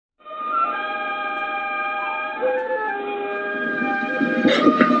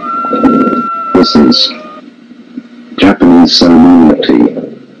This is Japanese ceremonial tea.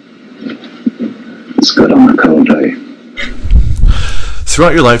 It's good on a cold day.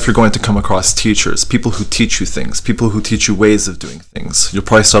 Throughout your life, you're going to come across teachers, people who teach you things, people who teach you ways of doing things. You'll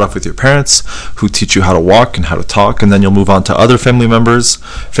probably start off with your parents, who teach you how to walk and how to talk, and then you'll move on to other family members,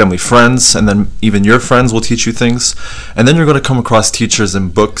 family friends, and then even your friends will teach you things. And then you're going to come across teachers in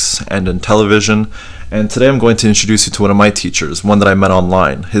books and in television. And today I'm going to introduce you to one of my teachers, one that I met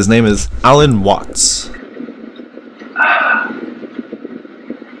online. His name is Alan Watts.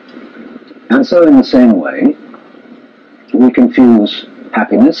 And so in the same way, we confuse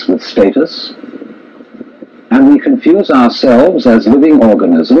happiness with status, and we confuse ourselves as living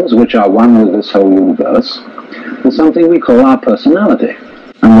organisms which are one with this whole universe with something we call our personality.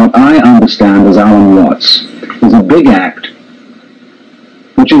 And what I understand as Alan Watts is a big act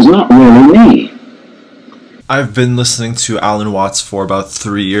which is not really me. I've been listening to Alan Watts for about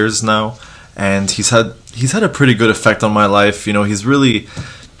 3 years now, and he's had a pretty good effect on my life. You know, he's really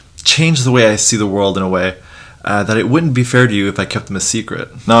changed the way I see the world in a way that it wouldn't be fair to you if I kept him a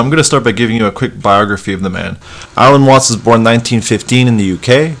secret. Now I'm going to start by giving you a quick biography of the man. Alan Watts was born 1915 in the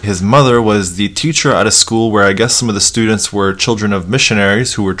UK. His mother was the teacher at a school where I guess some of the students were children of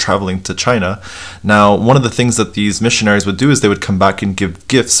missionaries who were traveling to China. Now one of the things that these missionaries would do is they would come back and give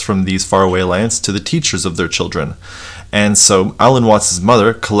gifts from these faraway lands to the teachers of their children. And so Alan Watts'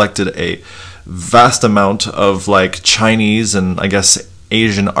 mother collected a vast amount of like Chinese and I guess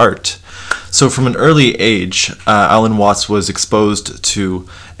Asian art. So from an early age, Alan Watts was exposed to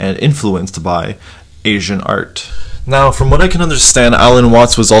and influenced by Asian art. Now, from what I can understand, Alan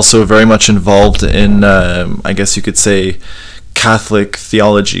Watts was also very much involved in, I guess you could say, Catholic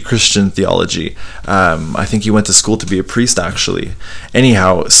theology, Christian theology. I think he went to school to be a priest, actually.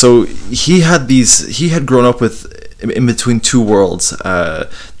 Anyhow, so he had grown up with in between two worlds,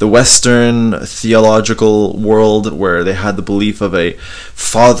 the Western theological world where they had the belief of a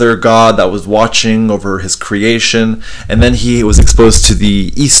father god that was watching over his creation, and then he was exposed to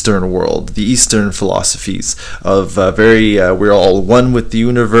the Eastern world, the Eastern philosophies of we're all one with the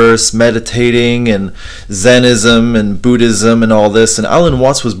universe, meditating, and Zenism and Buddhism and all this. And Alan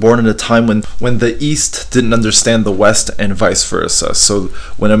Watts was born in a time when the East didn't understand the West and vice versa. So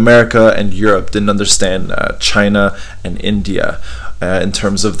when America and Europe didn't understand China and India in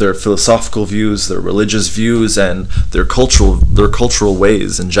terms of their philosophical views, their religious views, and their cultural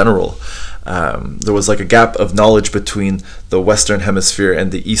ways in general. There was like a gap of knowledge between the Western Hemisphere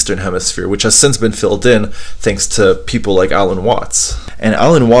and the Eastern Hemisphere, which has since been filled in thanks to people like Alan Watts. And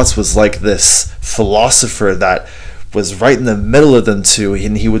Alan Watts was like this philosopher that was right in the middle of them two,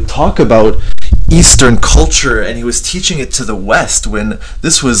 and he would talk about Eastern culture and he was teaching it to the West when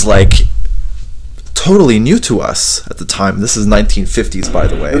this was like totally new to us at the time. This is 1950s, by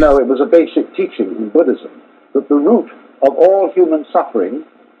the way. You know, it was a basic teaching in Buddhism that the root of all human suffering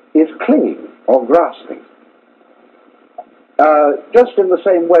is clinging or grasping. Just in the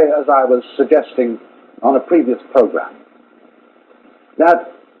same way as I was suggesting on a previous program,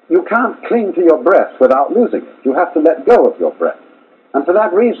 that you can't cling to your breath without losing it. You have to let go of your breath. And for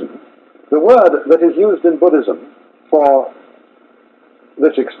that reason, the word that is used in Buddhism for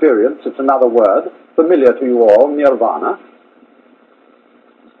this experience, it's another word, familiar to you all, nirvana,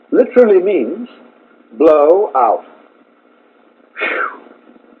 literally means blow out. Whew.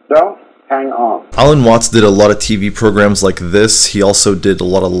 Don't hang on. Alan Watts did a lot of TV programs like this. He also did a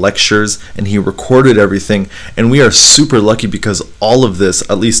lot of lectures and he recorded everything. And we are super lucky because all of this,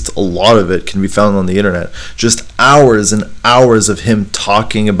 at least a lot of it, can be found on the internet. Just hours and hours of him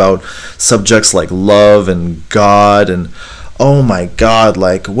talking about subjects like love and God, and oh my God,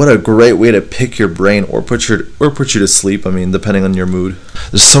 like what a great way to pick your brain or put you to sleep. I mean, depending on your mood.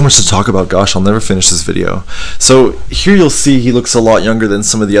 There's so much to talk about. Gosh, I'll never finish this video. So here you'll see he looks a lot younger than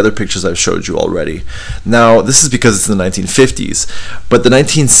some of the other pictures I've showed you already. Now, this is because it's in the 1950s, but the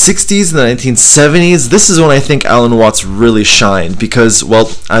 1960s and the 1970s, this is when I think Alan Watts really shined because,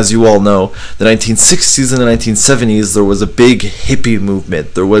 well, as you all know, the 1960s and the 1970s, there was a big hippie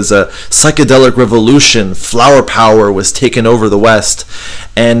movement. There was a psychedelic revolution. Flower power was taken over the West,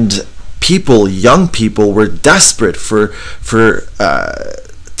 and people, young people, were desperate for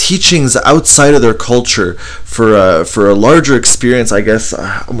teachings outside of their culture, for a larger experience, I guess,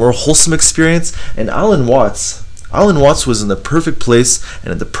 a more wholesome experience. And Alan Watts was in the perfect place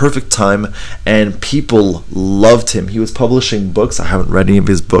and at the perfect time, and people loved him. He was publishing books. I haven't read any of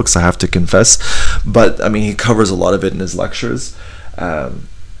his books, I have to confess, but I mean, he covers a lot of it in his lectures.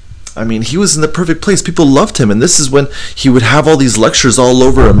 I mean, he was in the perfect place. People loved him, and this is when he would have all these lectures all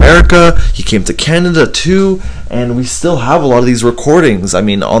over America. He came to Canada too, and we still have a lot of these recordings, I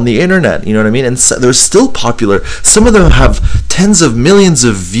mean, on the internet, you know what I mean? And so they're still popular. Some of them have tens of millions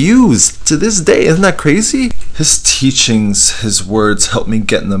of views to this day. Isn't that crazy? His teachings, his words help me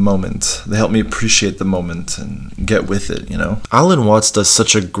get in the moment. They help me appreciate the moment and get with it, you know? Alan Watts does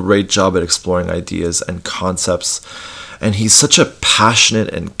such a great job at exploring ideas and concepts. And he's such a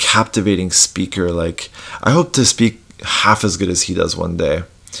passionate and captivating speaker. Like, I hope to speak half as good as he does one day.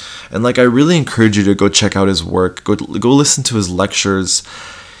 And like, I really encourage you to go check out his work. Go listen to his lectures.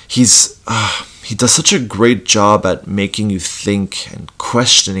 He does such a great job at making you think and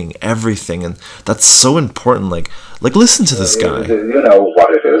questioning everything, and that's so important. Like listen to this guy. You know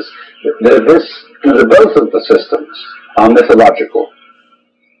what it is. Both of the systems are mythological.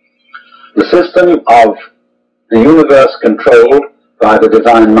 The system of the universe controlled by the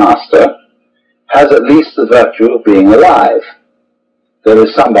Divine Master has at least the virtue of being alive. There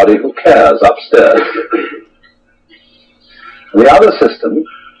is somebody who cares upstairs. The other system,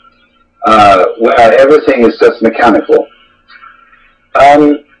 where everything is just mechanical,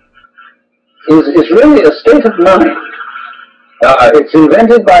 is really a state of mind. It's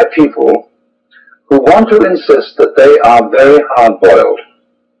invented by people who want to insist that they are very hard-boiled.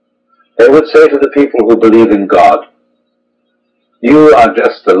 They would say to the people who believe in God, you are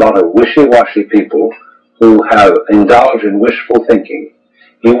just a lot of wishy-washy people who have indulged in wishful thinking.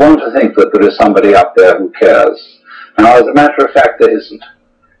 You want to think that there is somebody up there who cares. Now, as a matter of fact, there isn't.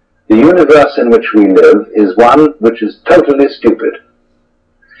 The universe in which we live is one which is totally stupid.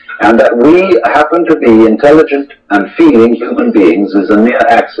 And that we happen to be intelligent and feeling human beings is a mere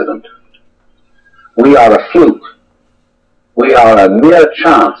accident. We are a fluke. We are a mere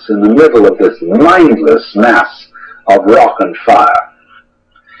chance in the middle of this mindless mass of rock and fire.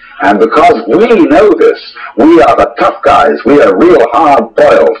 And because we know this, we are the tough guys. We are real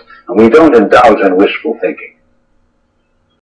hard-boiled, and we don't indulge in wishful thinking.